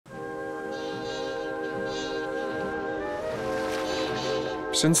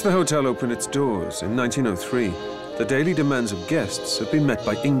Since the hotel opened its doors in 1903, the daily demands of guests have been met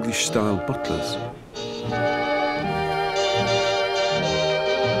by English-style butlers.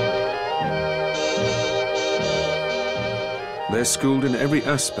 They're schooled in every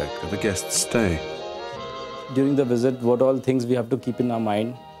aspect of a guest's stay. During the visit, what all things we have to keep in our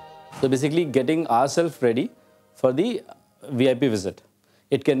mind. So basically getting ourselves ready for the VIP visit.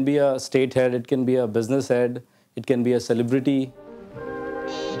 It can be a state head, it can be a business head, it can be a celebrity.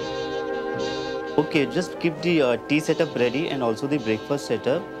 Okay, just keep the tea setup ready and also the breakfast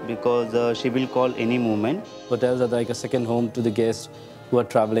setup because she will call any moment. Hotels are like a second home to the guests who are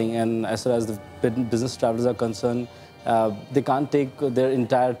traveling, and as far as the business travelers are concerned, they can't take their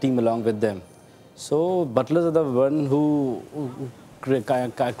entire team along with them. So butlers are the one who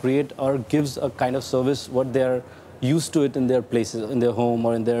create or gives a kind of service what they are used to it in their places, in their home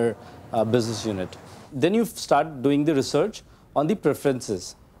or in their business unit. Then you start doing the research on the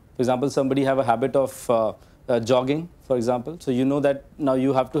preferences. For example, somebody have a habit of jogging, for example. So you know that now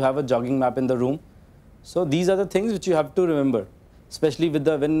you have to have a jogging map in the room. So these are the things which you have to remember, especially with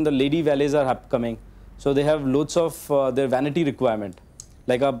when the lady valets are coming. So they have loads of their vanity requirement,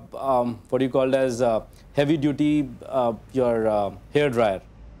 like a what do you call it as heavy duty your hair dryer.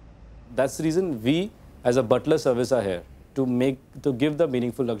 That's the reason we as a butler service are here to give the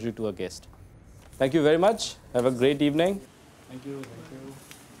meaningful luxury to a guest. Thank you very much. Have a great evening. Thank you. Thank you.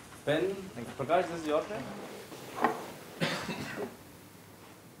 Ben, Prakash, this is your turn.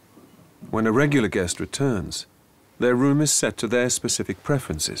 When a regular guest returns, their room is set to their specific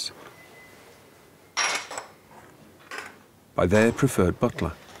preferences by their preferred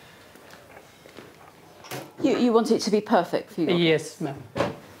butler. You want it to be perfect for you? Yes, ma'am.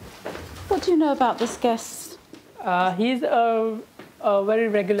 What do you know about this guest? He's a very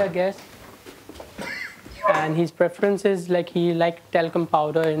regular guest. And his preference is like he likes talcum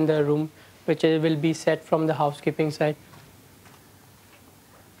powder in the room, which will be set from the housekeeping side.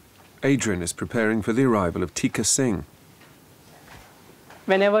 Adrian is preparing for the arrival of Tikka Singh.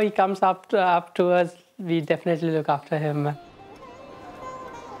 Whenever he comes up to us, we definitely look after him.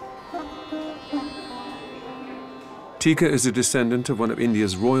 Tikka is a descendant of one of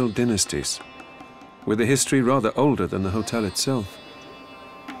India's royal dynasties, with a history rather older than the hotel itself.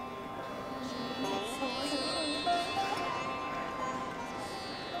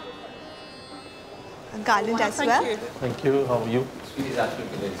 Garland as well. Thank you. How are you?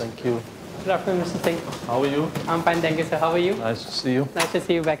 Thank you. Good afternoon, Mr. Singh. How are you? I'm fine, thank you, sir. How are you? Nice to see you. Nice to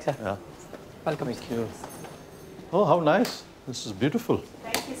see you back, sir. Yeah. Welcome. Thank you. Oh, how nice. This is beautiful.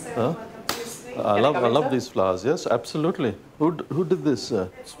 Thank you, sir. Huh? I love these flowers. Yes, absolutely. Who did this?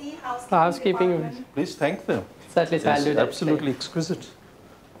 It's the Housekeeping. Please thank them. Certainly, sir. Yes, I'll do that. absolutely exquisite.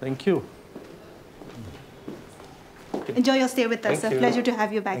 Thank you. Enjoy your stay with us, sir. Thank you. Pleasure to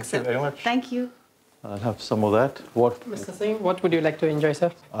have you back, Thank sir. you very much. Thank you. I'll have some of that. What? Mr. Singh, what would you like to enjoy,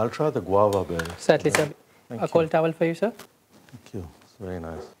 sir? I'll try the guava berry. Certainly, sir. Thank A you. cold towel for you, sir. Thank you. It's very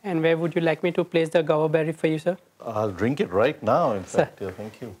nice. And where would you like me to place the guava berry for you, sir? I'll drink it right now, in Sir. fact. Yeah,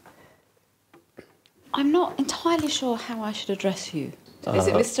 thank you. I'm not entirely sure how I should address you. Is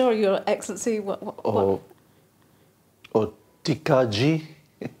it Mr. or Your Excellency? What? Oh, Tikka ji.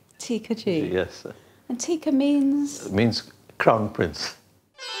 Tikka ji. Yes. And Tikka means? It means crown prince.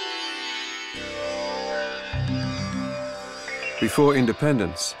 Before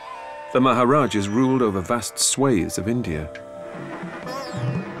independence, the Maharajas ruled over vast swathes of India.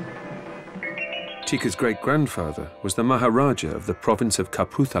 Tikka's great-grandfather was the Maharajah of the province of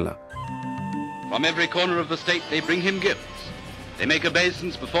Kapurthala. From every corner of the state, they bring him gifts. They make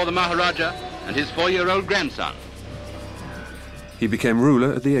obeisance before the Maharaja and his 4-year-old grandson. He became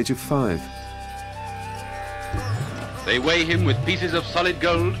ruler at the age of 5. They weigh him with pieces of solid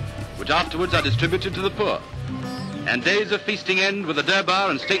gold, which afterwards are distributed to the poor. And days of feasting end with a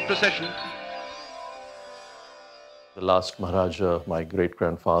durbar and state procession. The last Maharaja, my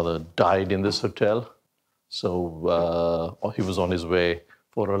great-grandfather, died in this hotel. So he was on his way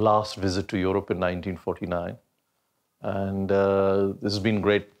for a last visit to Europe in 1949. And this has been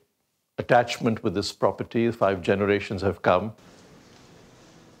great attachment with this property. 5 generations have come.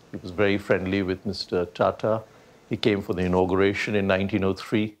 He was very friendly with Mr. Tata. He came for the inauguration in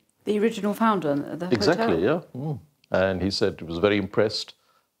 1903. The original founder of the Exactly, hotel? yeah. Mm. And he said he was very impressed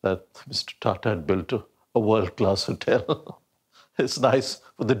that Mr. Tata had built a world-class hotel. It's nice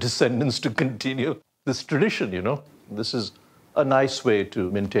for the descendants to continue this tradition, you know. This is a nice way to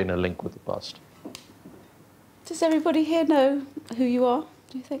maintain a link with the past. Does everybody here know who you are,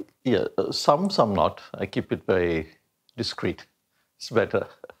 do you think? Yeah, some not. I keep it very discreet. It's better.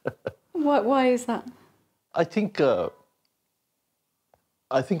 Why is that? I think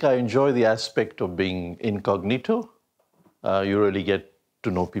I think I enjoy the aspect of being incognito. You really get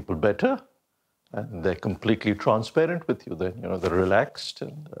to know people better, and they're completely transparent with you. Then, they're relaxed,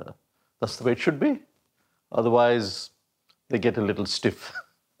 and that's the way it should be. Otherwise, they get a little stiff.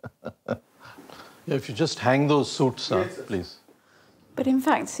 If you just hang those suits up, please. But in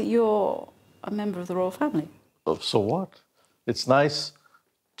fact, you're a member of the royal family. Oh, so what? It's nice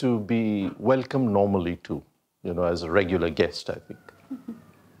to be welcomed normally too, as a regular guest, I think.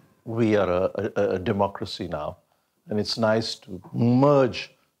 We are a democracy now, and it's nice to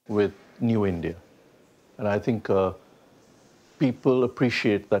merge with New India. And I think people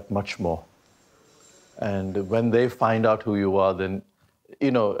appreciate that much more. And when they find out who you are, then,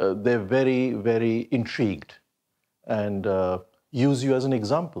 they're very, very intrigued and use you as an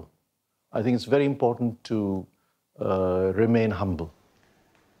example. I think it's very important to remain humble.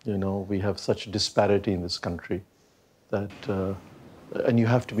 We have such disparity in this country that, and you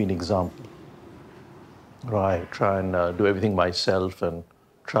have to be an example. Right, try and do everything myself and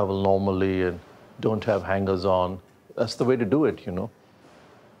travel normally and don't have hangers on. That's the way to do it,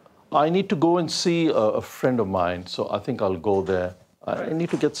 I need to go and see a friend of mine, so I think I'll go there. I need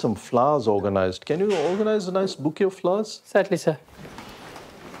to get some flowers organized. Can you organize a nice bouquet of flowers? Certainly, sir.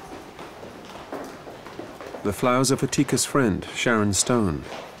 The flowers are for Tikka's friend, Sharon Stone.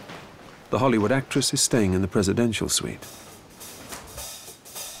 The Hollywood actress is staying in the presidential suite.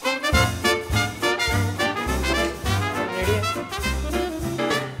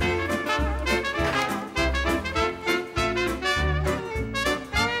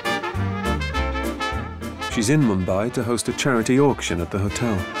 She's in Mumbai to host a charity auction at the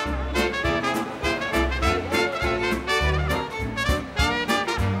hotel.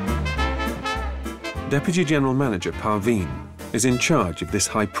 Deputy General Manager Parveen is in charge of this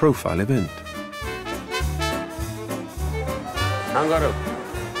high-profile event. Angaru.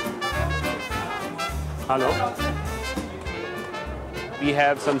 Hello. We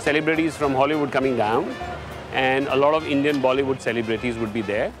have some celebrities from Hollywood coming down, and a lot of Indian Bollywood celebrities would be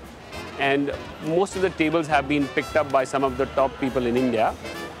there. And most of the tables have been picked up by some of the top people in India.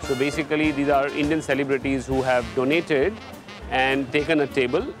 So basically, these are Indian celebrities who have donated and taken a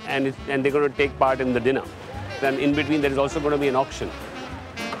table, and they're going to take part in the dinner. Then in between, there is also going to be an auction.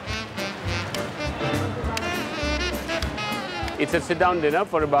 It's a sit-down dinner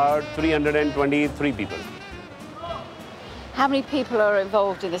for about 323 people. How many people are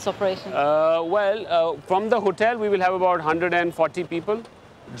involved in this operation? From the hotel, we will have about 140 people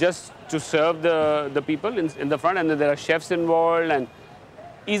just to serve the people in the front, and then there are chefs involved, and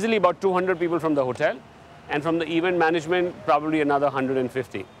easily about 200 people from the hotel. And from the event management, probably another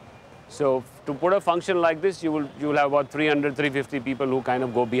 150. So to put a function like this, you will have about 300, 350 people who kind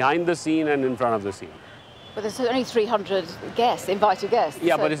of go behind the scene and in front of the scene. But there's only 300 guests, invited guests.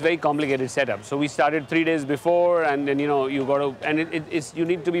 Yeah, but it's very complicated setup. So we started 3 days before, and then you got to, and you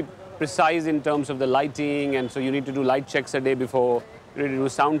need to be precise in terms of the lighting, and so you need to do light checks a day before. You need to do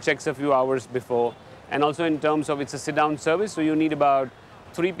sound checks a few hours before, and also in terms of it's a sit-down service, so you need about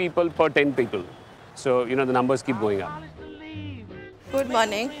 3 people per 10 people. So, the numbers keep going up. Good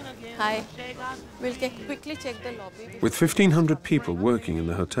morning. Hi. We'll quickly check the lobby. With 1,500 people working in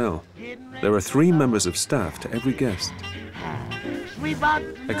the hotel, there are 3 members of staff to every guest.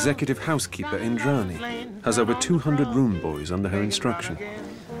 Executive housekeeper Indrani has over 200 room boys under her instruction.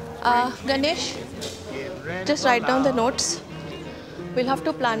 Ganesh, just write down the notes. We'll have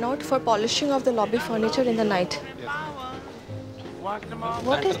to plan out for polishing of the lobby furniture in the night.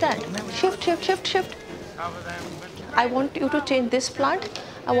 What is that? Shift, shift, shift, shift. I want you to change this plant.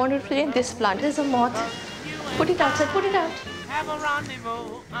 I want you to change this plant. There's a moth. Put it outside, put it out.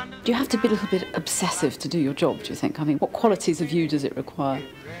 Do you have to be a little bit obsessive to do your job, do you think? I mean, what qualities of you does it require?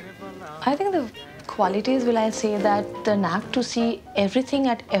 I think the qualities, will I say that the knack to see everything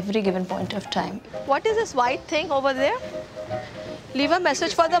at every given point of time. What is this white thing over there? Leave a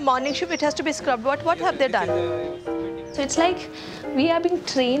message for the morning shift. It has to be scrubbed. What have they done? So it's like we are being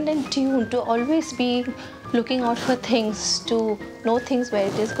trained and tuned to always be looking out for things, to know things where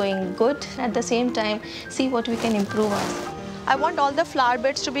it is going good, at the same time see what we can improve on. I want all the flower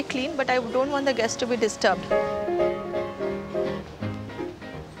beds to be clean, but I don't want the guests to be disturbed.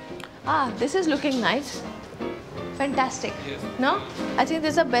 This is looking nice. Fantastic. No? I think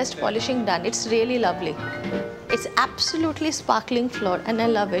this is the best polishing done. It's really lovely. It's absolutely sparkling floor and I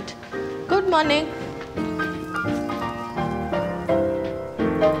love it. Good morning.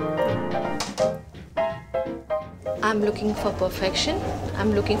 I'm looking for perfection.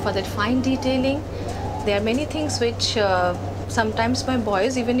 I'm looking for that fine detailing. There are many things which sometimes my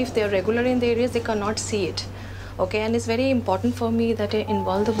boys, even if they're regular in the areas, they cannot see it. Okay, and it's very important for me that I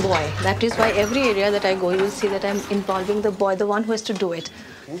involve the boy. That is why every area that I go, you will see that I'm involving the boy, the one who has to do it.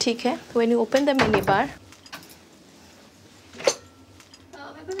 Okay. When you open the minibar,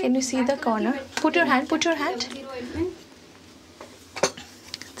 can you see the corner? Put your hand, put your hand.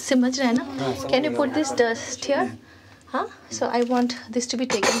 Simaj Rehna. Can you put this dust here? Huh? So I want this to be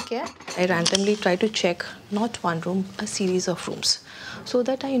taken care. I randomly try to check not one room, a series of rooms, so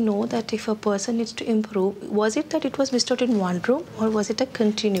that I know that if a person needs to improve, was it that it was missed out in one room or was it a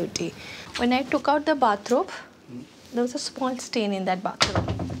continuity? When I took out the bathrobe, there was a small stain in that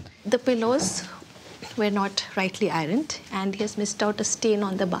bathrobe. The pillows were not rightly ironed and he has missed out a stain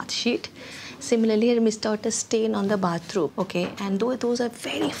on the bath sheet. Similarly, he missed out a stain on the bathrobe. Okay, and though those are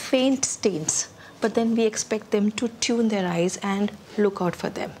very faint stains, but then we expect them to tune their eyes and look out for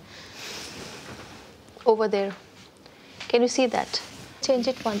them. Over there, can you see that? Change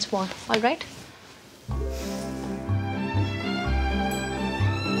it once more, all right?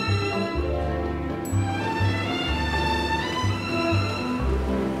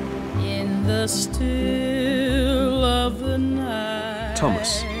 In the still of the night,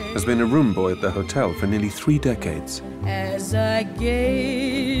 Thomas has been a room boy at the hotel for nearly 3 decades. as I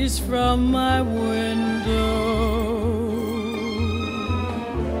gaze from my window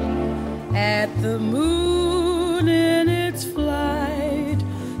at the moon in its flight,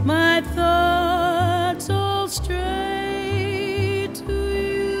 my thoughts all stray to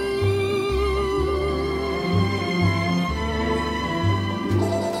you.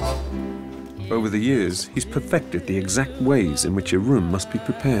 Over the years, he's perfected the exact ways in which a room must be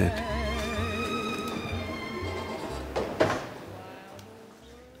prepared.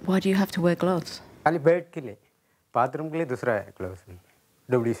 Why do you have to wear gloves? खाली bed के लिए, bathroom के लिए दूसरा है gloves,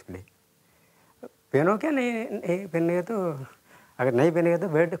 डब्ल्यूस के लिए। पहनो क्या नहीं पहनेगा तो अगर नहीं पहनेगा तो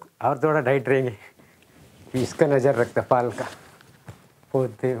बेड और थोड़ा टाइट रहेंगे। इसका नज़र रखता पाल का,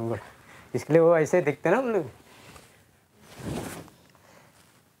 पौधे बड़ा, इसके लिए वो ऐसे दिखते ना हम लोग।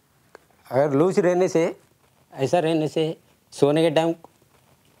 अगर लूज रहने से, ऐसा रहने से सोने के टाइम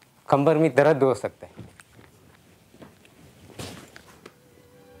कंबर में दर्द हो सकता है।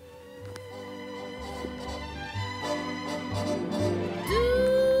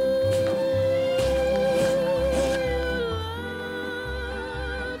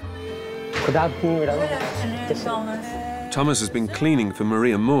 Thomas has been cleaning for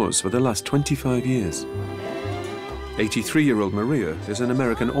Maria Moores for the last 25 years. 83-year-old Maria is an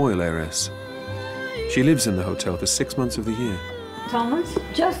American oil heiress. She lives in the hotel for 6 months of the year. Thomas,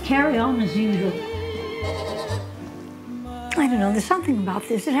 just carry on as usual. I don't know, there's something about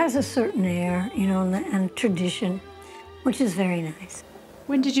this. It has a certain air, you know, and tradition, which is very nice.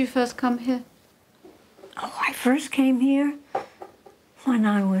 When did you first come here? Oh, I first came here when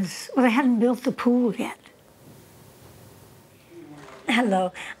I was, well, they hadn't built the pool yet.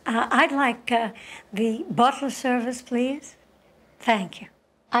 Hello. I'd like the butler service, please. Thank you.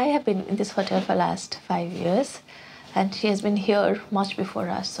 I have been in this hotel for the last 5 years, and she has been here much before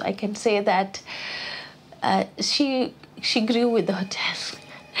us. So I can say that she grew with the hotel.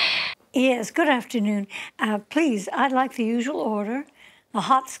 Yes, good afternoon. Please, I'd like the usual order, the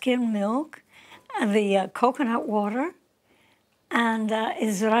hot skim milk, the coconut water, and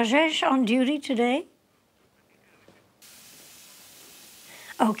is Rajesh on duty today?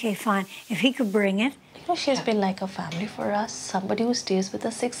 Okay, fine. If he could bring it. You know, she's been like a family for us. Somebody who stays with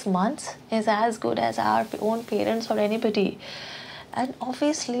us 6 months is as good as our own parents or anybody. And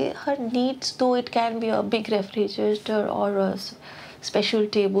obviously, her needs, though it can be a big refrigerator or a special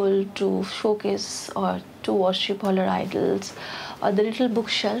table to showcase or to worship all her idols, or the little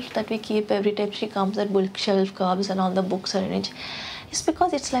bookshelf that we keep every time she comes, that bookshelf comes and all the books are arranged, it's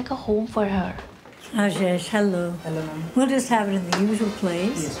because it's like a home for her. Rajesh, hello. Hello, ma'am. We'll just have it in the usual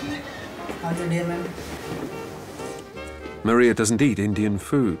place. Yes, ma'am. How's your day, ma'am? Maria doesn't eat Indian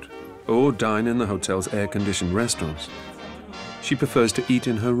food or dine in the hotel's air-conditioned restaurants. She prefers to eat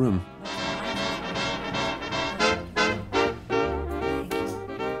in her room.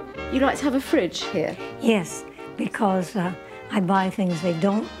 You like to have a fridge here? Yes, because I buy things they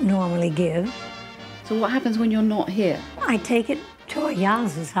don't normally give. So what happens when you're not here? I take it to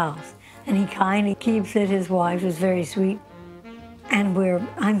Ayaz's house, and he kindly keeps it. His wife is very sweet, and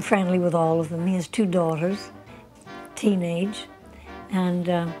I'm friendly with all of them. He has 2 daughters, teenage, and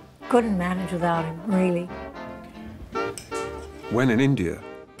couldn't manage without him, really. When in India,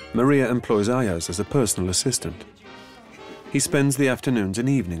 Maria employs Ayaz as a personal assistant. He spends the afternoons and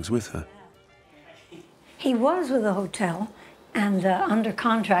evenings with her. He was with the hotel and under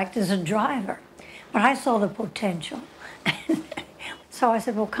contract as a driver, but I saw the potential. So I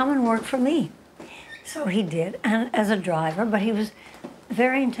said, well, come and work for me. So he did, and as a driver, but he was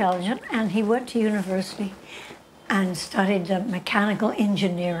very intelligent, and he went to university and studied mechanical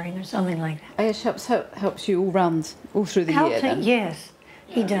engineering or something like that. Ashish helps you all round, all through the year then? Yes,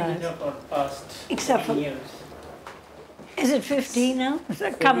 he does. Except for... Is it 15 now? Is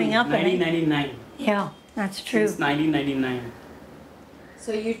that coming up? 1999. Yeah, that's true. Since 1999.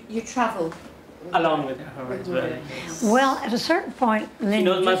 So you travel? Along with her as well. Well, at a certain point, Lynn, she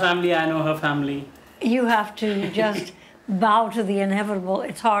knows my family, I know her family. You have to just bow to the inevitable.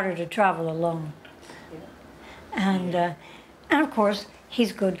 It's harder to travel alone. And of course,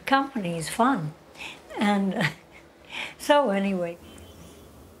 he's good company, he's fun. And so anyway.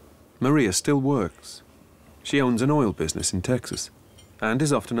 Maria still works. She owns an oil business in Texas and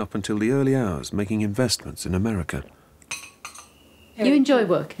is often up until the early hours making investments in America. You enjoy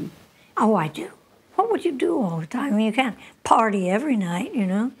working? Oh, I do. What would you do all the time? I mean, you can't party every night, you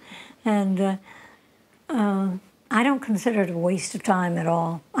know? And I don't consider it a waste of time at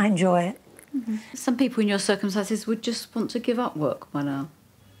all. I enjoy it. Mm-hmm. Some people in your circumstances would just want to give up work by now.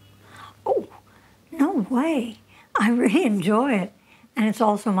 Oh, no way. I really enjoy it. And it's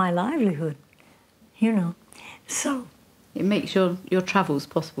also my livelihood, you know. So. It makes your travels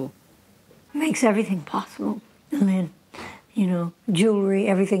possible. It makes everything possible. And then, you know, jewelry,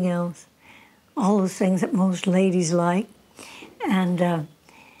 everything else. All those things that most ladies like. And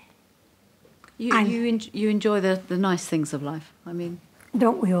you enjoy the nice things of life, I mean.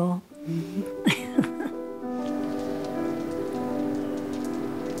 Don't we all?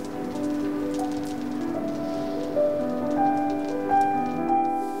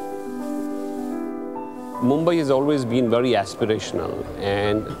 Mumbai has always been very aspirational,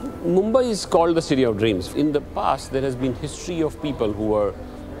 and Mumbai is called the city of dreams. In the past, there has been history of people who were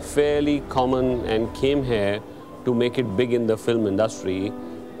fairly common and came here to make it big in the film industry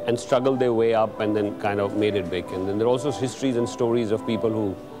and struggled their way up and then kind of made it big. And then there are also histories and stories of people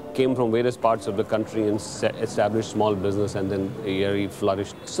who came from various parts of the country and established small business and then really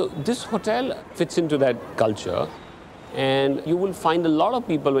flourished. So this hotel fits into that culture, and you will find a lot of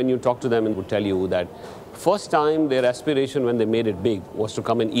people when you talk to them and would tell you that first time their aspiration when they made it big was to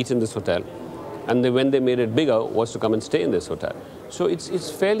come and eat in this hotel, and then when they made it bigger was to come and stay in this hotel. So it's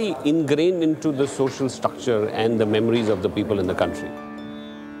fairly ingrained into the social structure and the memories of the people in the country.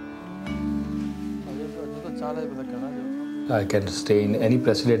 I can stay in any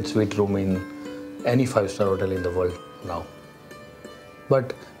president suite room in any five-star hotel in the world now.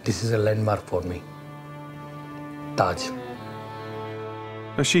 But this is a landmark for me. Taj.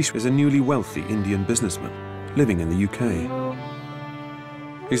 Ashish is a newly wealthy Indian businessman living in the UK.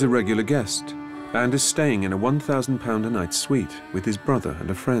 He's a regular guest and is staying in a £1,000 a night suite with his brother and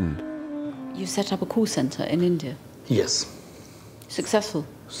a friend. You set up a call centre in India? Yes. Successful?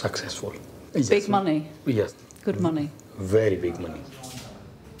 Successful. Big money? Yes. Good money? Very big money.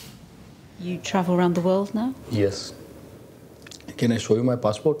 You travel around the world now? Yes. Can I show you my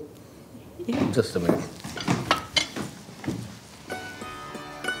passport? Yeah. Just a minute.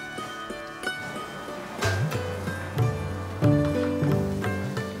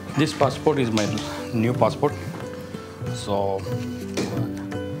 This passport is my new passport. So,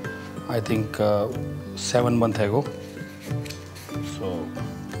 I think 7 months ago. So,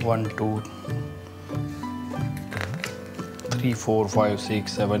 1, 2, 3, 4, 5,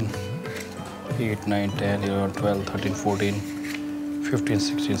 6, 7, 8, 9, 10, 11, 12, 13, 14, 15,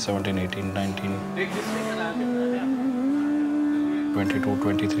 16, 17, 18, 19, 22,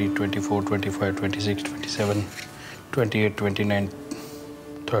 23, 24, 25, 26, 27, 28, 29,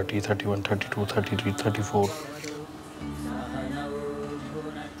 30, 31, 32, 33, 34,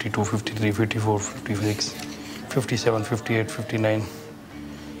 52, 53, 54, 56, 57, 58, 59,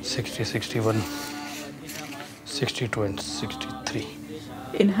 60, 61, 62 and 63.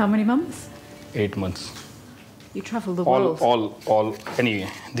 In how many months? 8 months. You travel the world? All, anyway.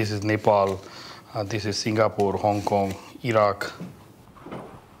 This is Nepal, this is Singapore, Hong Kong, Iraq,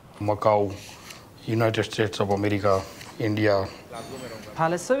 Macau, United States of America, India.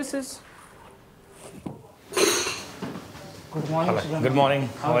 Palace services. Good morning. Hello. Good morning.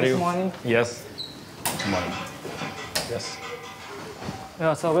 How are you? Good morning. Yes. Good morning. Yes.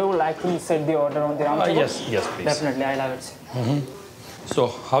 Yeah, so we would like to set the order on the round table. Yes, yes, please. Definitely, I'll have it. So,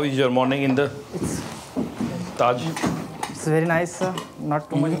 how is your morning in the Taj? It's very nice, sir. Not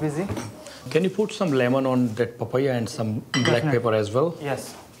too much busy. Can you put some lemon on that papaya and some black pepper as well?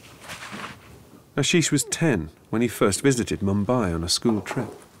 Yes. Ashish was 10 when he first visited Mumbai on a school trip.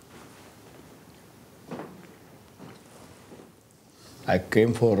 I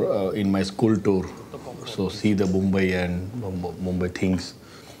came for in my school tour, so see the Mumbai and Mumbai things,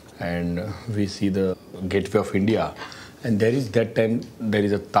 and we see the gateway of India. And there is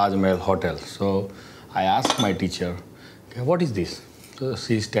a Taj Mahal hotel. So I asked my teacher, okay, what is this? So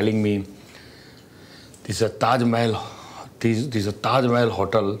she's telling me, this is a Taj Mahal. This is a Taj Mahal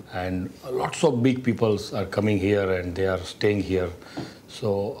hotel, and lots of big people are coming here and they are staying here.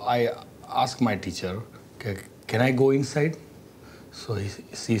 So I asked my teacher, okay, can I go inside? So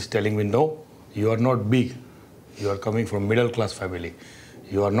she's telling me, no, you are not big. You are coming from middle class family.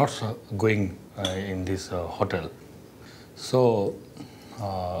 You are not going in this hotel. So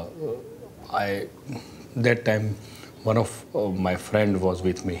that time one of my friend was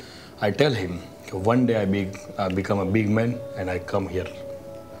with me. I tell him, one day I become a big man and I come here.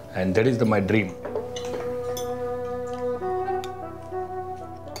 And that is my dream.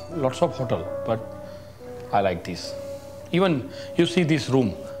 Lots of hotel, but I like this. Even you see this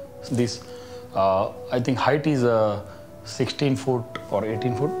room, this I think height is 16 foot or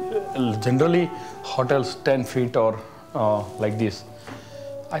 18 foot. Generally hotels 10 feet or like this.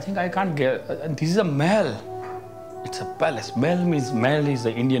 I think I can't get, this is a mahal. It's a palace. Mahal is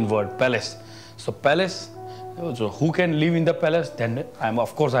the Indian word, palace. So palace, so who can live in the palace? Then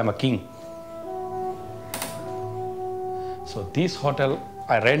of course I'm a king. So this hotel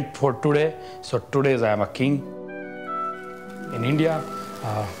I rent for today. So today I am a king. In India,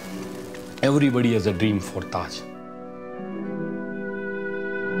 everybody has a dream for Taj.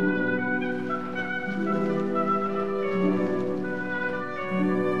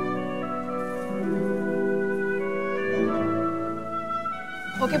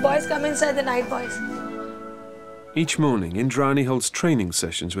 Okay, boys, come inside the night, boys. Each morning, Indrani holds training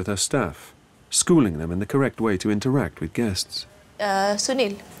sessions with her staff, schooling them in the correct way to interact with guests.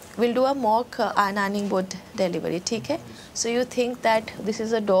 Sunil, we'll do a mock ironing board delivery, okay? So you think that this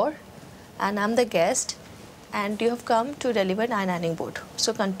is a door and I'm the guest and you have come to deliver an ironing board.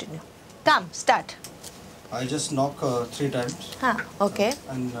 So continue. Come, start. I just knock 3 times. Okay.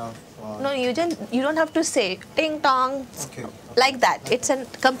 And no, you don't have to say ting tong. Okay. Like that. It's a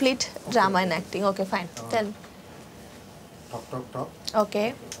complete drama in acting. Okay, fine. Tell me. Talk.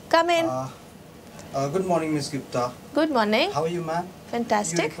 Okay. Come in. Good morning, Miss Gupta. Good morning. How are you, ma'am?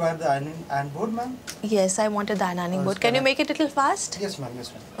 Fantastic. You require the iron board, ma'am? Yes, I wanted the ironing board. Can you make it a little fast? Yes, ma'am.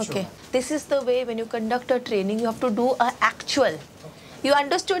 Yes, ma'am. Okay. Sure, This is the way when you conduct a training, you have to do a actual. You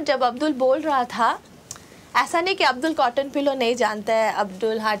understood जब अब्दुल बोल रहा था, ऐसा नहीं कि Abdul cotton pillow नहीं जानता है,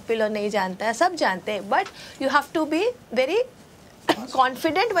 अब्दुल हार्ड पिलो नहीं जानता है, सब जानते हैं. But you have to be very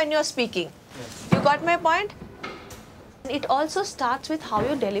confident when you are speaking. You got my point? It also starts with how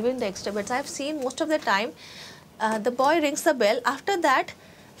you're delivering the extra bits. I've seen most of the time, the boy rings the bell. After that,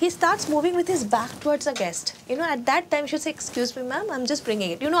 he starts moving with his back towards a guest. You know, at that time, you should say, excuse me, ma'am, I'm just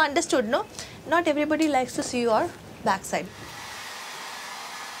bringing it. You know, understood, no? Not everybody likes to see your backside.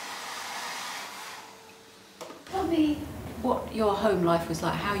 Tell me what your home life was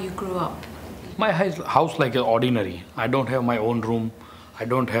like, how you grew up. My house like ordinary. I don't have my own room. I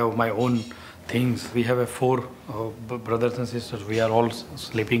don't have my own things. We have 4 brothers and sisters. We are all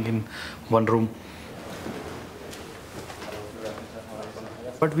sleeping in one room.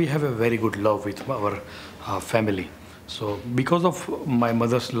 But we have a very good love with our family. So because of my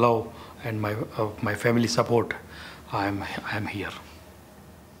mother's love and my family support, I am here.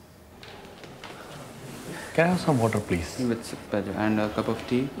 Can I have some water, please? With pleasure. And a cup of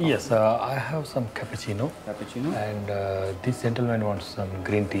tea? Yes, I have some cappuccino. Cappuccino? And this gentleman wants some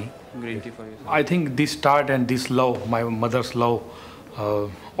green tea. Green tea for you. I think this start and this love, my mother's love,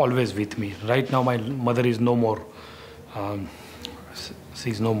 always with me. Right now, my mother is no more.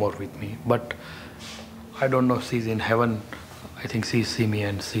 She's no more with me. But I don't know, she's in heaven. I think she sees me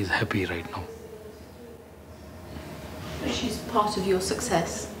and she's happy right now. She's part of your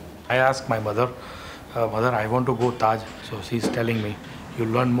success. I asked my mother, Mother, I want to go Taj. So she's telling me, you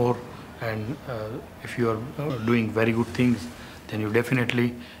learn more, and if you are doing very good things, then you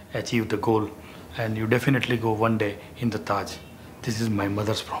definitely achieve the goal, and you definitely go one day in the Taj. This is my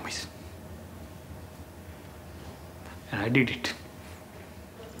mother's promise. And I did it.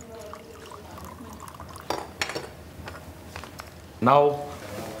 Now,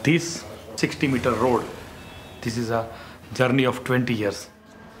 this 60-meter road, this is a journey of 20 years.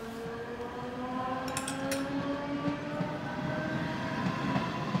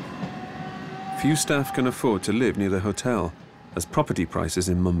 Few staff can afford to live near the hotel, as property prices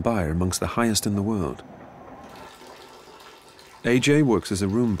in Mumbai are amongst the highest in the world. AJ works as a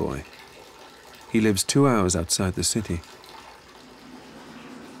room boy. He lives 2 hours outside the city.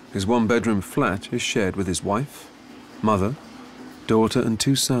 His 1-bedroom flat is shared with his wife, mother, daughter and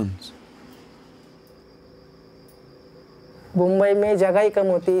 2 sons. Mumbai में जगह ही कम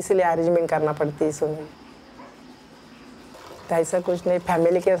होती है, इसलिए arrangement करना पड़ती है सोने। तो ऐसा कुछ नहीं,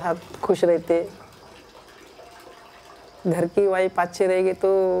 फैमिली के साथ खुश रहते। घर की वाइफ अच्छी रहेगी तो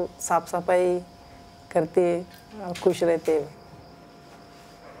साफ सफाई करते और खुश रहते।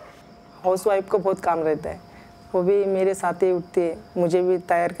 हाउस वाइफ को बहुत काम रहता है, वो भी मेरे साथ ही उठती है, मुझे भी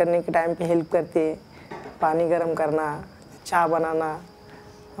तैयार करने के टाइम पे हेल्प करती है, पानी गर्म करना, चाय बनाना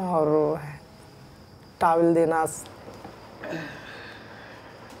और टॉवल देना।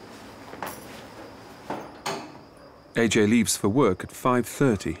 AJ leaves for work at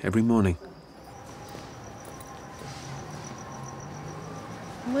 5:30 every morning.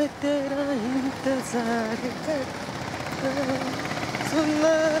 मैं तेरा इंतजार करता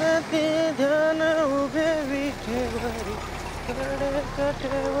सुंदर ते ध्यान उभे विठेवरी कडे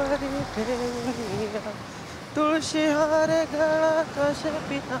कटेवरी ठेवलिया तुळशी हार गळा कश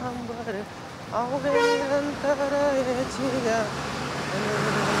पितांबर आवळे अंतर याचिया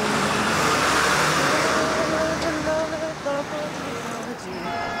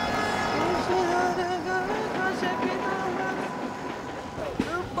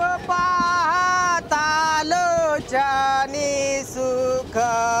जानी सुख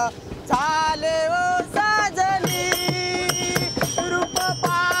चाले ओ साजनी रूप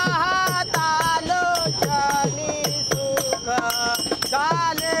पाहतालो जानी सुख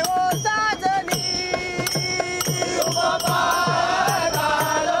चाले ओ साजनी रूप पाहतालो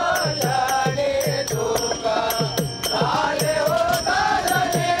जानी सुख चाले ओ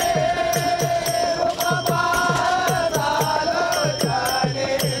साजनी रूप पाहतालो जानी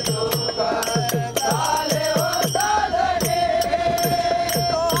सुख चाले ओ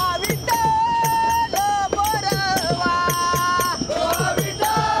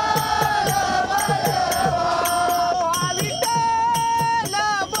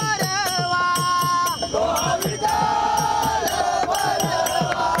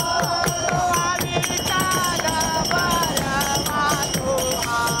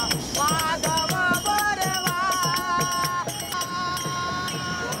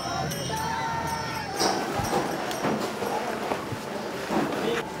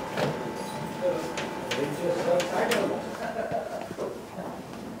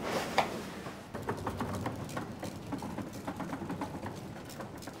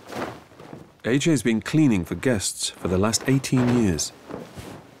AJ has been cleaning for guests for the last 18 years.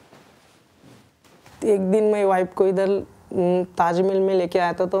 एक दिन मैं वाइफ को इधर ताजमहल में लेके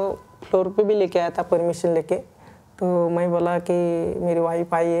आया था, तो फ्लोर पे भी लेके आया था परमिशन लेके। तो मैं बोला कि मेरी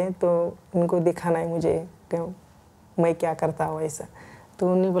वाइफ आई है तो उनको दिखाना है मुझे कि मैं क्या करता हूँ ऐसा। तो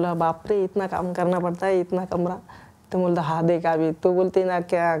उन्होंने बोला बाप रे इतना काम करना पड़ता है, इतना कमरा। तो बोलता हाँ देखा अभी। तो बोलते ना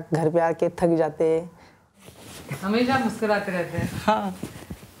क्या घर पे आके थक जाते हैं। हमेशा मुस्कुराते रहते हैं। हाँ,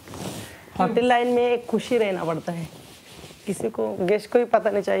 होटल लाइन में खुशी रहना पड़ता है, किसी को गेस्ट को भी पता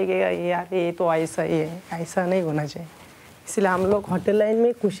नहीं चाहिए कि यार ये तो ऐसा ही है, ऐसा नहीं होना चाहिए। इसलिए हम लोग होटल लाइन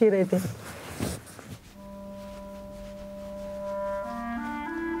में खुशी रहते हैं।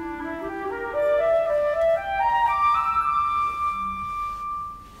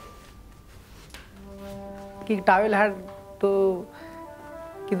 कि टॉवेल है तो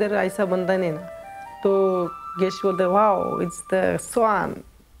किधर ऐसा बनता नहीं ना, तो गेस्ट बोलते wow it's the swan.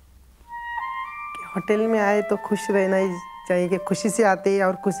 Hotel में आए तो खुश रहना ही चाहिए कि खुशी से आते हैं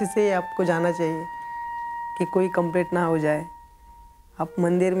और खुशी से आपको जाना चाहिए कि कोई कंप्लेंट ना हो जाए। आप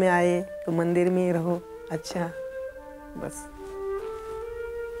मंदिर में आए तो मंदिर में ही रहो, अच्छा बस।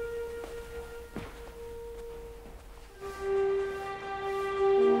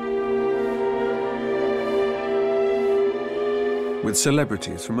 With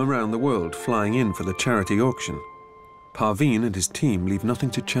celebrities from around the world flying in for the charity auction, Parveen and his team leave nothing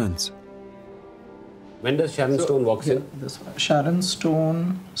to chance. When does Sharon Stone walks in? This one. Sharon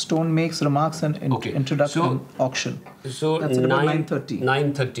Stone makes remarks and introduction auction. So that's about 9:30.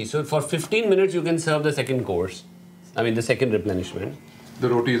 9:30. So for 15 minutes you can serve the second course. I mean the second replenishment. The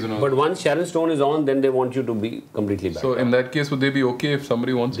rotis and all. But once Sharon Stone is on, then they want you to be completely back. So in that case, would they be okay if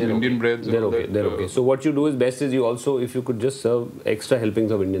somebody wants Indian breads? They're okay. They're okay. So what you do is best is you also, if you could just serve extra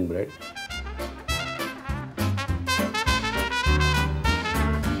helpings of Indian bread.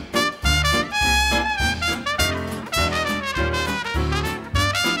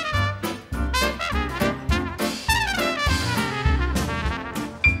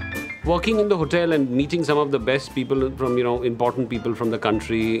 Working in the hotel and meeting some of the best people from, important people from the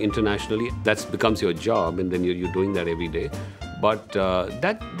country internationally, that becomes your job, and then you're doing that every day. But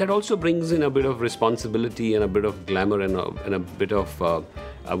that also brings in a bit of responsibility and a bit of glamour and a bit of,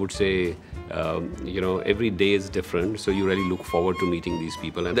 I would say, every day is different. So you really look forward to meeting these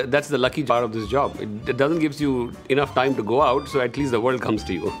people. And that's the lucky part of this job. It doesn't give you enough time to go out, so at least the world comes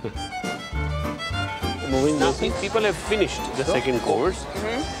to you. Now, people have finished the second course.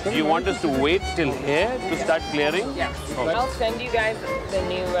 Do you want us to wait till here to start clearing? Yeah. Okay. I'll send you guys the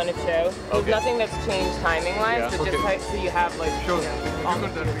new run of show. There's nothing that's changed timing-wise, but just so you have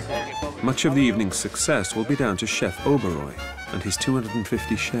Much of the evening's success will be down to Chef Oberoi and his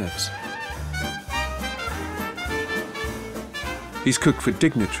 250 chefs. He's cooked for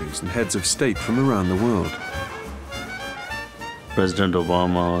dignitaries and heads of state from around the world. President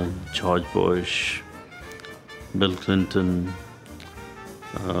Obama, George Bush, Bill Clinton,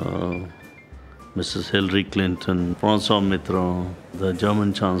 Mrs. Hillary Clinton, Francois Mitterrand, the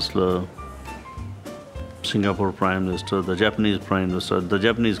German Chancellor, Singapore Prime Minister, the Japanese Prime Minister, the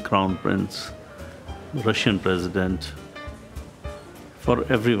Japanese Crown Prince, the Russian President, for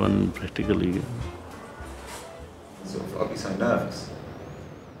everyone practically. So I'll be so nervous.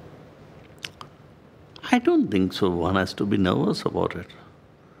 I don't think so. One has to be nervous about it.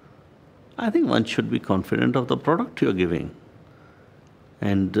 I think one should be confident of the product you're giving.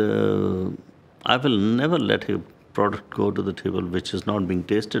 And I will never let a product go to the table which is not being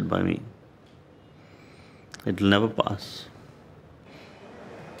tasted by me. It will never pass.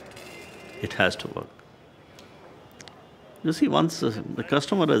 It has to work. You see, once the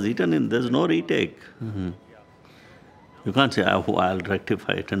customer has eaten it, there's no retake. You can't say, oh, I'll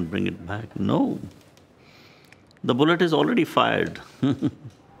rectify it and bring it back. No. The bullet is already fired.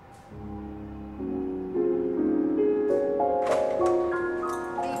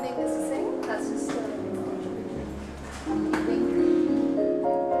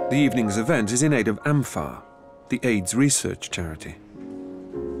 The evening's event is in aid of AMFAR, the AIDS research charity.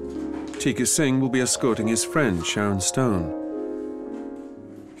 Tikka Singh will be escorting his friend Sharon Stone.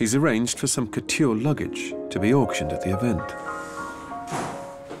 He's arranged for some couture luggage to be auctioned at the event.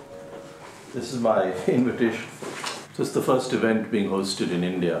 This is my invitation. This is the first event being hosted in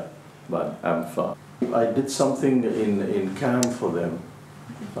India by AMFA. I did something in camp for them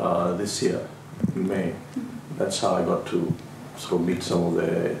this year, in May. That's how I got to meet some of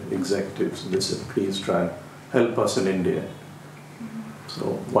their executives. They said, please try and help us in India. So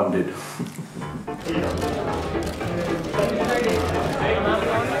one did.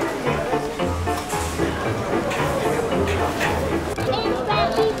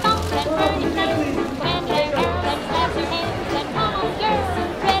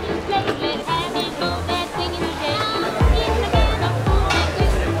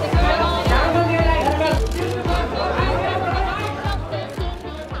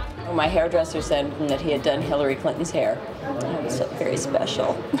 My hairdresser said that he had done Hillary Clinton's hair. It was very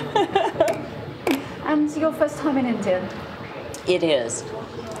special. And your first time in India? It is,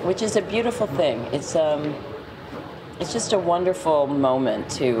 which is a beautiful thing. It's just a wonderful moment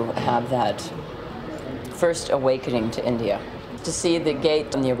to have that first awakening to India. To see the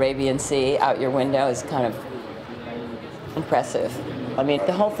gate on the Arabian Sea out your window is kind of impressive. I mean,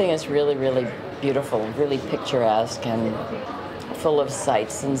 the whole thing is really, really beautiful, really picturesque and full of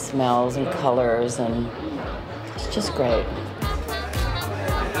sights and smells and colors, and it's just great.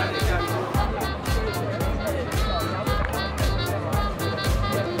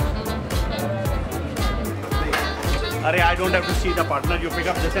 Arey, I don't have to see the partner. You pick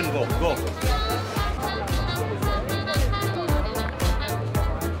up this and go. Go.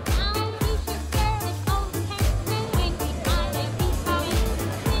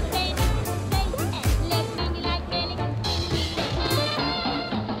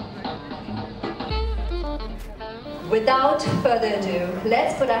 Without further ado,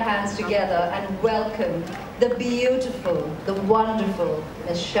 let's put our hands together and welcome the beautiful, the wonderful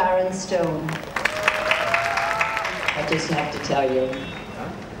Miss Sharon Stone. I just have to tell you,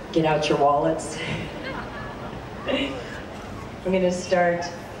 get out your wallets. I'm going to start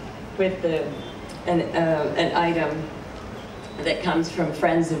with an item that comes from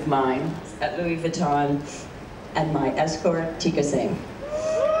friends of mine at Louis Vuitton and my escort, Tikka Singh.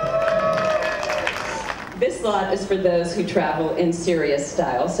 This lot is for those who travel in serious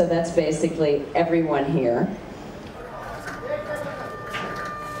style, so that's basically everyone here.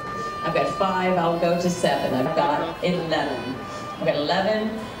 I've got 5, I'll go to 7. I've got 11. I've got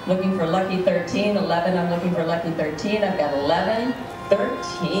 11, looking for lucky 13. 11, I'm looking for lucky 13. I've got 11,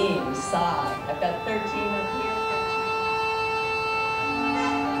 13, sigh. I've got 13 up here.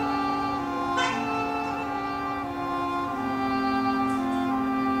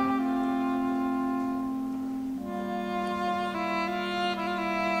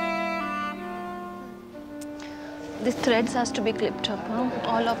 The threads has to be clipped up, huh?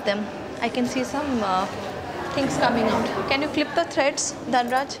 All of them. I can see some things coming out. Can you clip the threads,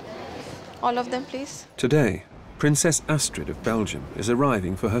 Dhanraj? All of them, please. Today, Princess Astrid of Belgium is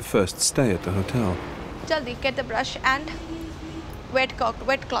arriving for her first stay at the hotel. Jaldi, get the brush and wet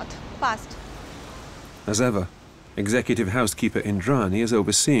cloth. Fast. As ever, executive housekeeper Indrani is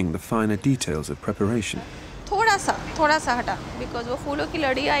overseeing the finer details of preparation. थोड़ा सा हटा, because वो फूलों की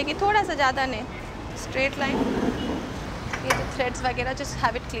लड़ी आएगी, थोड़ा सा ज़्यादा नहीं. Straight line. ये जो threads वगैरह, just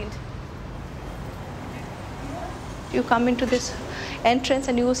have it cleaned. You come into this entrance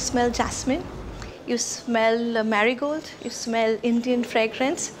and you smell jasmine, you smell marigold, you smell Indian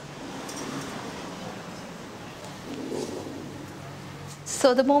fragrance.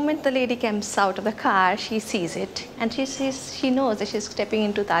 So the moment the lady comes out of the car, she sees it and she knows that she's stepping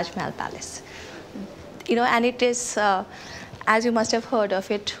into Taj Mahal Palace. You know, and it is, as you must have heard of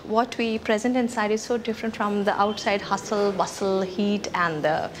it, what we present inside is so different from the outside hustle, bustle, heat and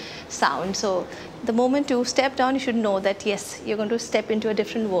the sound. So the moment you step down, you should know that yes, you're going to step into a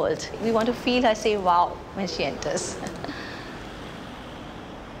different world. We want to feel her say wow when she enters.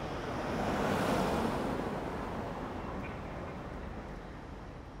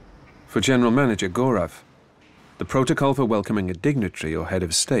 For General Manager Gaurav, the protocol for welcoming a dignitary or head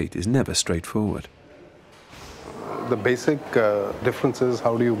of state is never straightforward. The basic difference is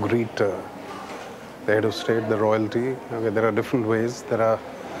how do you greet the head of state, the royalty. Okay, there are different ways. There are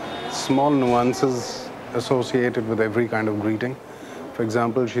small nuances associated with every kind of greeting. For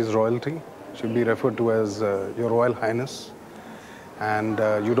example, she's royalty. She'll be referred to as Your Royal Highness. And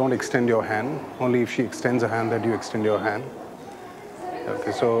you don't extend your hand. Only if she extends a hand that you extend your hand.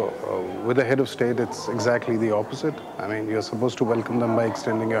 Okay, so with the head of state, it's exactly the opposite. I mean, you're supposed to welcome them by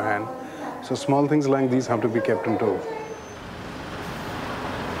extending your hand. So small things like these have to be kept in tow.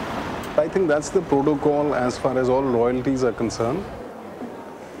 I think that's the protocol as far as all royalties are concerned.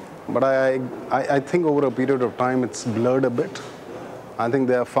 But I think over a period of time, it's blurred a bit. I think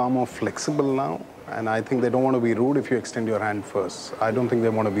they are far more flexible now. And I think they don't want to be rude if you extend your hand first. I don't think they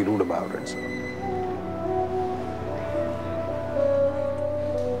want to be rude about it. So.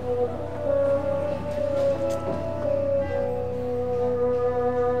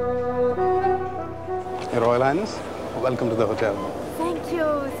 Your Royal Highness, welcome to the hotel. Thank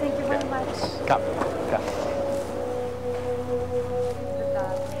you very much. Come.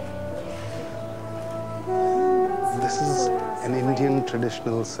 This is an Indian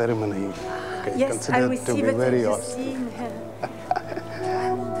traditional ceremony. Okay, Yes, I considered to receive be it very as you awesome. see in her.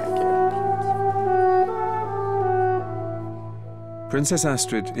 Princess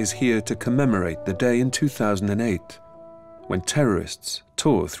Astrid is here to commemorate the day in 2008 when terrorists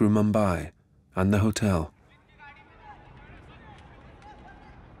tore through Mumbai and the hotel.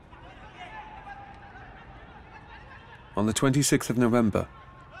 On the 26th of November,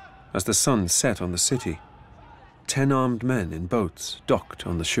 as the sun set on the city, 10 armed men in boats docked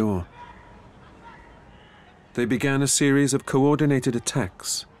on the shore. They began a series of coordinated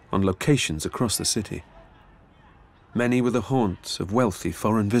attacks on locations across the city. Many were the haunts of wealthy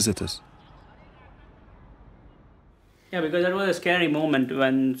foreign visitors. Yeah, because that was a scary moment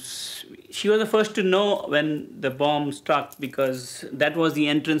when she was the first to know when the bomb struck, because that was the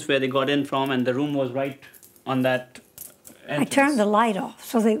entrance where they got in from and the room was right on that entrance. I turned the light off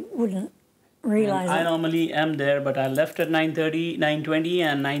so they wouldn't realize I it. normally am there, but I left at 9:30, 9:20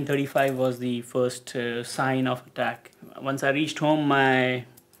 and 9:35 was the first sign of attack. Once I reached home, my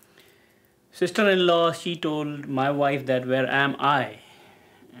sister-in-law, she told my wife that, where am I?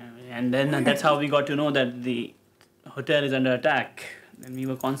 And then that's how we got to know that the hotel is under attack. And we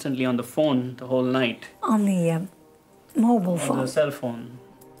were constantly on the phone the whole night. On the mobile phone. On the cell phone.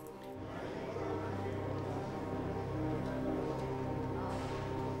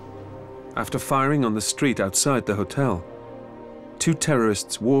 After firing on the street outside the hotel, 2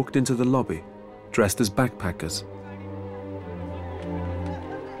 terrorists walked into the lobby, dressed as backpackers.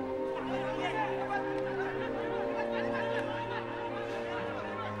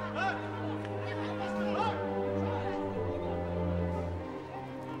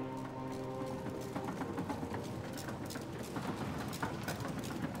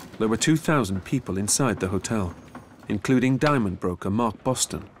 There were 2,000 people inside the hotel, including diamond broker Mark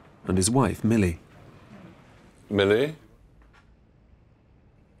Boston and his wife, Millie. Millie?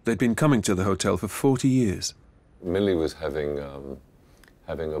 They'd been coming to the hotel for 40 years. Millie was having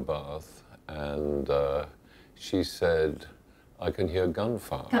a bath, and she said, I can hear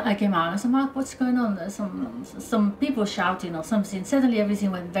gunfire. I came out and I said, Mark, what's going on? There's some people shouting or something. Suddenly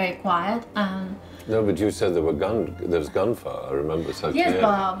everything went very quiet and... No, but you said there was gunfire, I remember. So yes,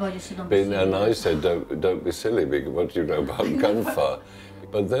 but you shouldn't be silly. And I said, don't be silly, because what do you know about gunfire?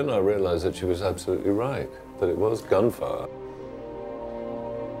 But then I realized that she was absolutely right, that it was gunfire.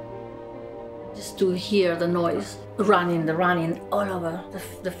 Just to hear the noise, running all over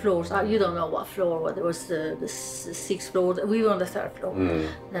the floors. You don't know what floor, whether it was the 6th floor. We were on the 3rd floor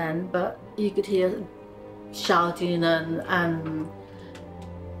then, but you could hear shouting and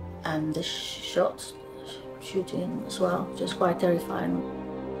the shots, shooting as well, just quite terrifying.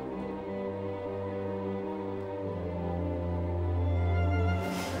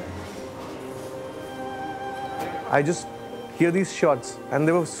 I just hear these shots and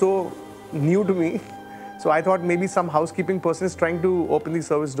they were so new to me. So I thought maybe some housekeeping person is trying to open the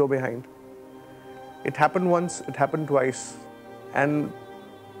service door behind. It happened once, it happened twice. And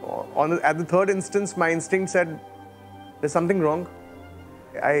at the 3rd instance, my instinct said, there's something wrong.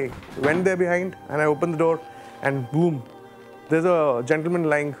 I went there behind and I opened the door and boom, there's a gentleman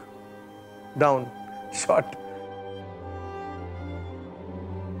lying down, shot.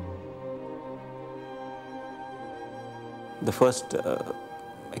 The first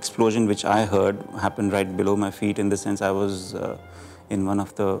explosion which I heard happened right below my feet, in the sense I was in one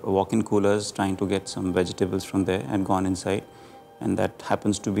of the walk-in coolers trying to get some vegetables from there and gone inside, and that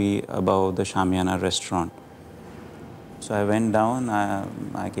happens to be above the Shamiana restaurant. So I went down,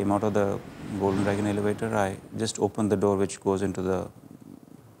 I came out of the Golden Dragon elevator, I just opened the door which goes into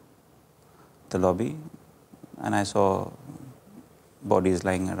the lobby, and I saw bodies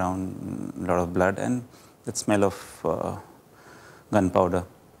lying around, a lot of blood and the smell of gunpowder.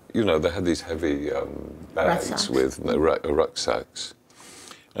 You know, they had these heavy bags with rucksacks,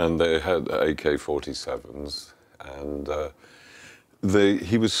 and they had AK-47s, and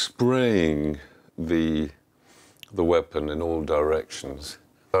he was spraying the weapon in all directions.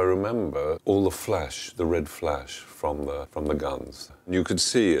 I remember all the flash, the red flash from the guns. You could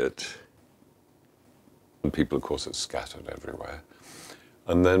see it, and people, of course, had scattered everywhere.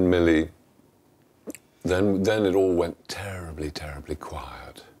 And then Millie, then it all went terribly, terribly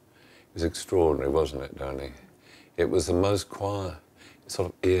quiet. It was extraordinary, wasn't it, Danny? It was the most quiet, sort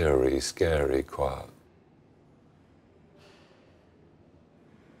of eerie, scary quiet.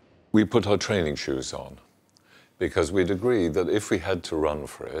 We put our training shoes on because we'd agreed that if we had to run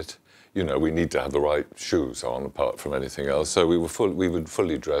for it, you know, we need to have the right shoes on apart from anything else. So we would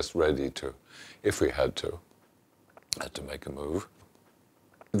fully dressed, ready to, if we had to make a move.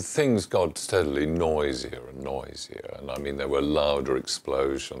 Things got steadily noisier and noisier, and I mean, there were louder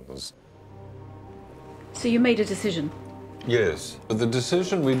explosions. So you made a decision? Yes, but the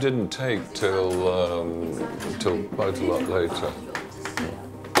decision we didn't take till quite a lot later.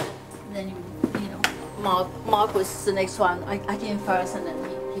 Then you know, Mark was the next one. I came first, and then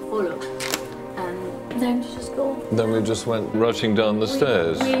he followed, and then you just go. Then we just went rushing down the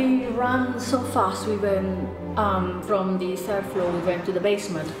stairs. We ran so fast. We went from the 3rd floor. We went to the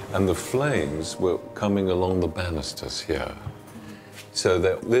basement. And the flames were coming along the banisters here, so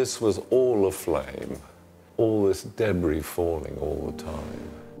that this was all aflame, all this debris falling all the time.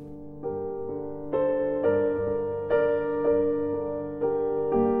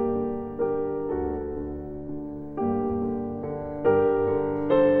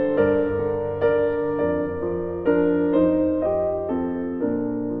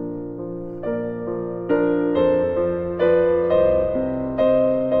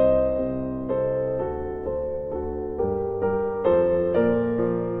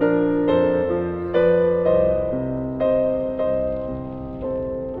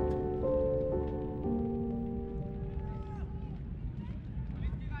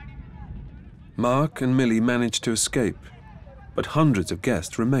 Mark and Millie managed to escape, but hundreds of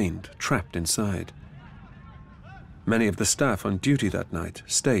guests remained trapped inside. Many of the staff on duty that night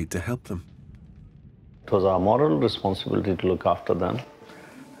stayed to help them. It was our moral responsibility to look after them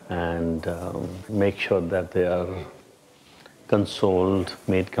and make sure that they are consoled,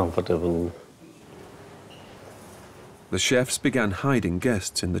 made comfortable. The chefs began hiding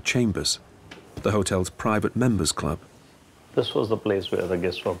guests in the chambers, the hotel's private members club. This was the place where the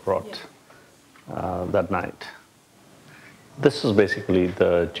guests were brought that night. This is basically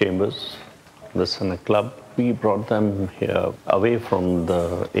the chambers. This is in a club. We brought them here away from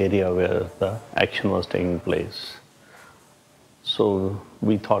the area where the action was taking place. So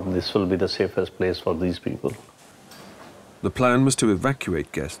we thought this will be the safest place for these people. The plan was to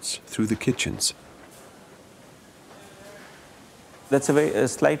evacuate guests through the kitchens. That's a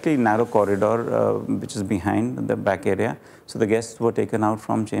slightly narrow corridor which is behind the back area. So the guests were taken out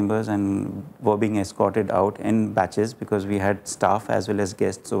from chambers and were being escorted out in batches because we had staff as well as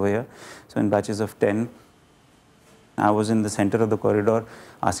guests over here. So in batches of 10, I was in the center of the corridor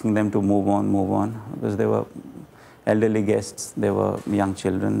asking them to move on, because there were elderly guests, there were young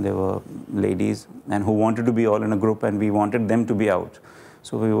children, there were ladies, and who wanted to be all in a group, and we wanted them to be out.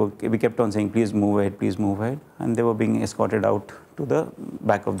 So we kept on saying, please move ahead, and they were being escorted out to the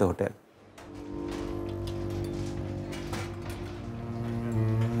back of the hotel.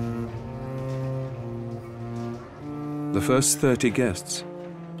 The first 30 guests,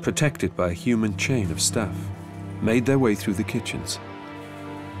 protected by a human chain of staff, made their way through the kitchens.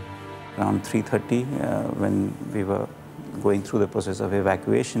 Around 3:30, when we were going through the process of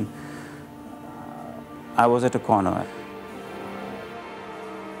evacuation, I was at a corner.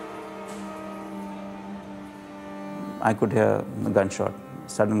 I could hear a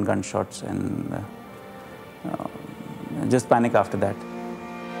sudden gunshots, and just panic after that.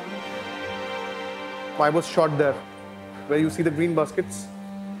 I was shot there, where you see the green baskets.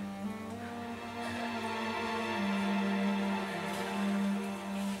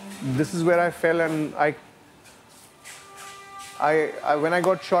 This is where I fell, and when I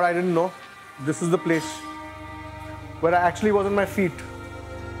got shot, I didn't know. This is the place where I actually was on my feet.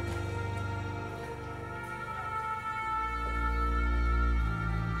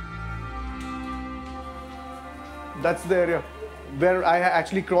 That's the area where I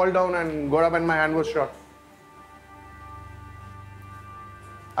actually crawled down and got up and my hand was shot.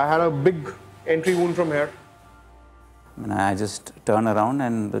 I had a big entry wound from here. And I just turned around,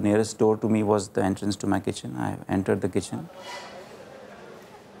 and the nearest door to me was the entrance to my kitchen. I entered the kitchen.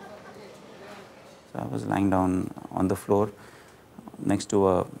 So I was lying down on the floor next to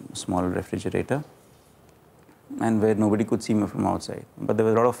a small refrigerator, and where nobody could see me from outside. But there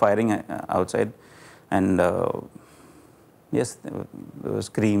was a lot of firing outside, and yes, there were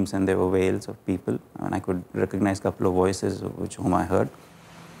screams and there were wails of people, and I could recognize a couple of voices whom I heard.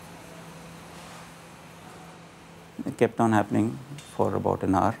 It kept on happening for about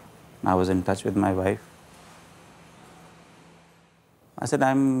an hour. I was in touch with my wife. I said,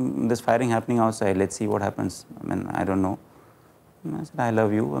 there's firing happening outside, let's see what happens. I mean, I don't know. And I said, I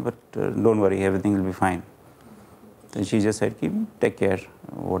love you, but don't worry, everything will be fine. Then she just said, take care,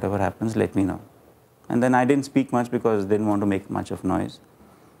 whatever happens, let me know. And then I didn't speak much because I didn't want to make much of noise.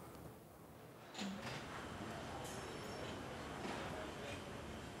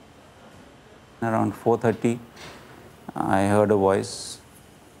 Around 4:30, I heard a voice.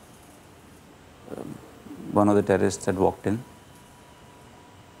 One of the terrorists had walked in.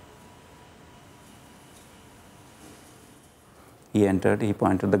 He entered, he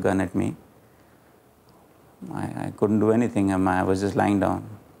pointed the gun at me. I couldn't do anything, I was just lying down.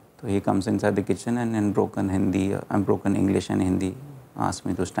 So he comes inside the kitchen and in broken English and Hindi, asked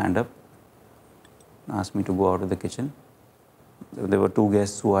me to stand up, asked me to go out of the kitchen. There were two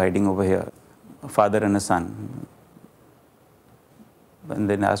guests who were hiding over here, a father and a son. And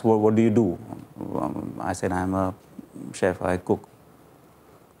then asked, what do you do? I said, I'm a chef, I cook.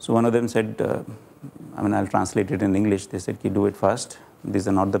 So one of them said, I'll translate it in English. They said, do it fast. These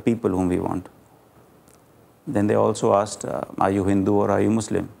are not the people whom we want. Then they also asked, are you Hindu or are you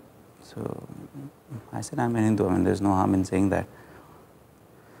Muslim? So I said, I'm a Hindu. There's no harm in saying that.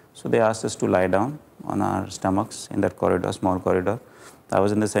 So they asked us to lie down on our stomachs in that corridor, small corridor. I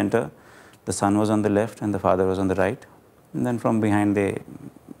was in the center, the son was on the left and the father was on the right. And then from behind, they,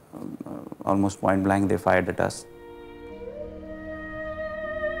 almost point blank, they fired at us.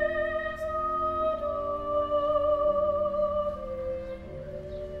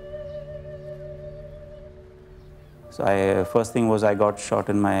 So first thing was I got shot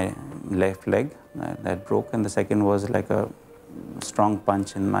in my left leg, that broke, and the second was like a strong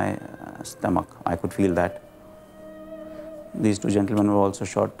punch in my stomach. I could feel that. These two gentlemen were also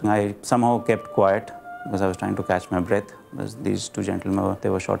shot. I somehow kept quiet because I was trying to catch my breath. Because these two gentlemen, they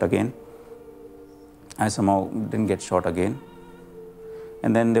were shot again. I somehow didn't get shot again.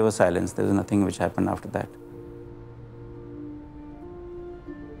 And then there was silence. There was nothing which happened after that.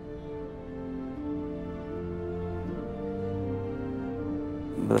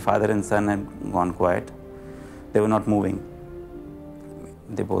 The father and son had gone quiet. They were not moving.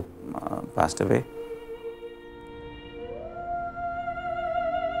 They both passed away.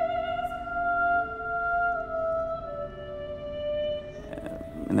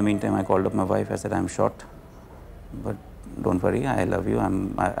 In the meantime, I called up my wife. I said, I'm shot, but don't worry, I love you.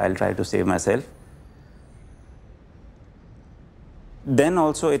 I'll try to save myself. Then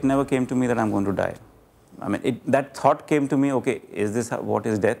also, it never came to me that I'm going to die. I mean, that thought came to me, okay, is this what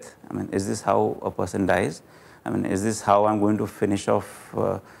is death? I mean, is this how a person dies? I mean, is this how I'm going to finish off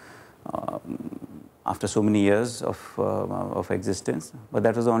after so many years of existence? But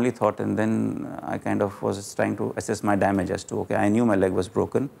that was the only thought, and then I kind of was trying to assess my damage as to, okay, I knew my leg was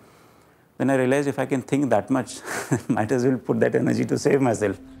broken. Then I realized if I can think that much, might as well put that energy to save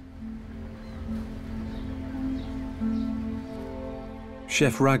myself.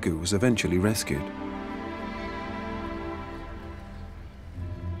 Chef Raghu was eventually rescued.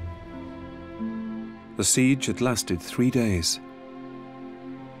 The siege had lasted 3 days.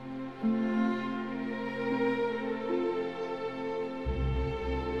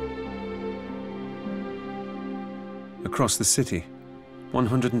 Across the city,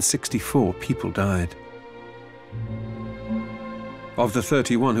 164 people died. Of the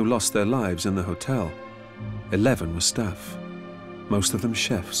 31 who lost their lives in the hotel, 11 were staff, most of them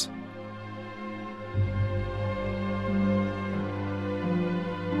chefs.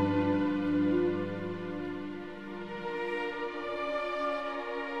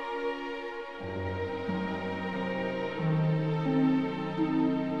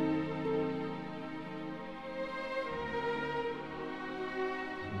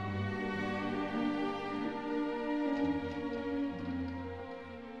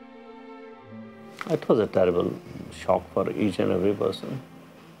 It was a terrible shock for each and every person.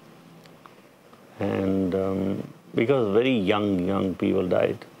 And because very young people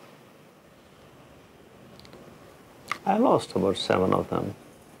died. I lost about 7 of them.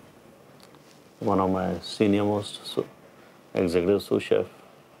 One of my senior most executive sous chef,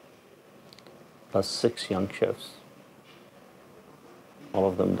 plus 6 young chefs. All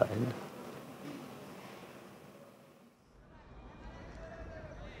of them died.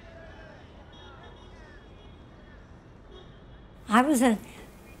 I was on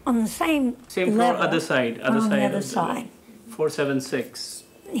the same floor, level, other side. on the other side. 476.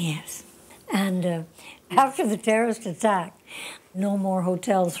 Yes. And after the terrorist attack, no more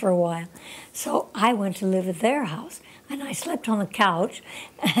hotels for a while. So I went to live at their house, and I slept on the couch,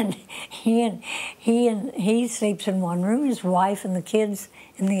 and he sleeps in one room, his wife and the kids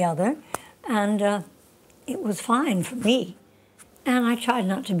in the other, and it was fine for me. And I tried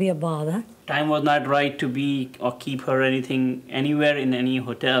not to be a bother. Time was not right to be or keep her anywhere in any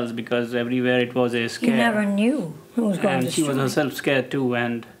hotels, because everywhere it was a scare. You never knew who was going to And she was herself scared too,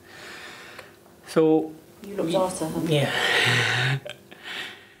 and so... You looked after her. Yeah.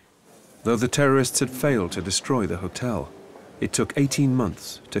 Though the terrorists had failed to destroy the hotel, it took 18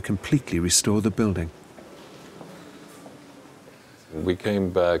 months to completely restore the building. We came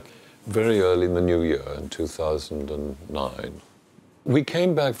back very early in the new year, in 2009. We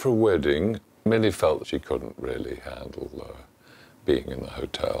came back for a wedding. Millie felt she couldn't really handle being in the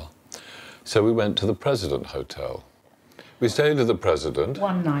hotel. So we went to the President Hotel. We stayed with the President.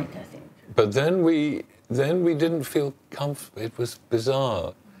 One night, I think. But then we didn't feel comfortable. It was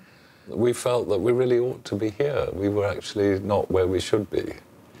bizarre. We felt that we really ought to be here. We were actually not where we should be.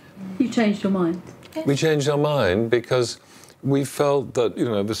 You changed your mind? We changed our mind because we felt that, you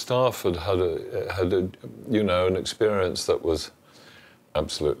know, the staff had an experience that was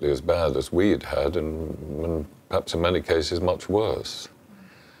absolutely as bad as we had had, and perhaps in many cases much worse.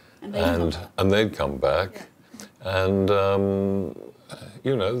 And they'd come back, and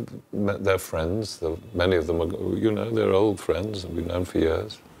you know, they're friends. Many of them are, you know, they're old friends that we've known for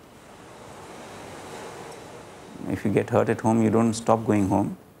years. If you get hurt at home, you don't stop going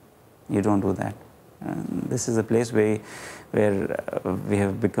home. You don't do that. And this is a place where we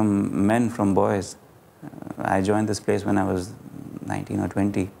have become men from boys. I joined this place when I was 19 or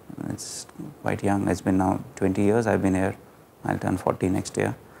 20. It's quite young. It's been now 20 years I've been here. I'll turn 40 next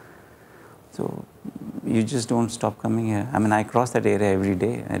year. So you just don't stop coming here. I mean, I cross that area every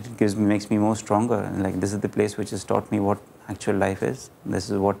day. It makes me more stronger. Like, this is the place which has taught me what actual life is. This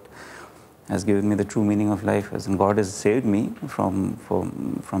is what has given me the true meaning of life. And God has saved me from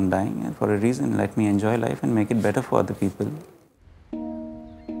dying, and for a reason. Let me enjoy life and make it better for other people.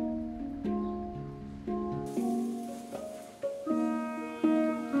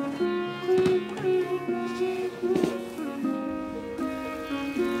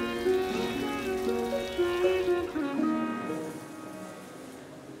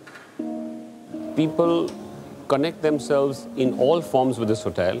 People connect themselves in all forms with this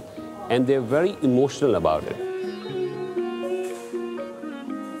hotel, and they're very emotional about it.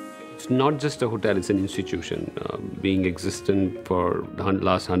 It's not just a hotel, it's an institution, being existent for the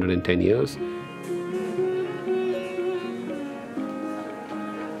last 110 years.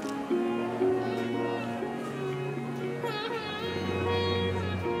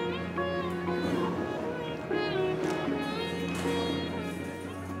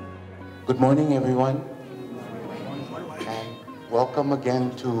 Good morning, everyone, and welcome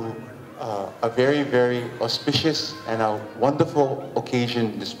again to a very, very auspicious and a wonderful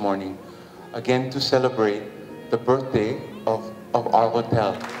occasion this morning, again to celebrate the birthday of our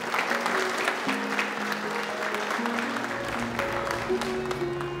hotel.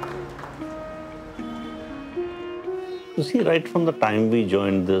 You see, right from the time we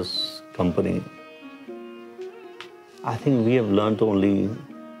joined this company, I think we have learnt only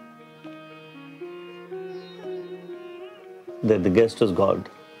that the guest is God.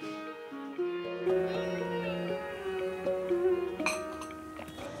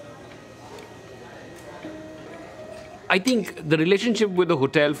 I think the relationship with the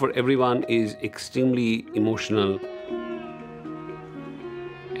hotel for everyone is extremely emotional.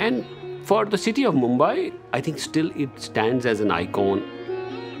 And for the city of Mumbai, I think still it stands as an icon.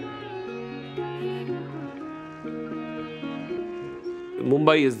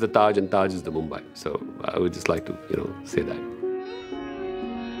 Mumbai is the Taj and Taj is the Mumbai. So I would just like to, say that.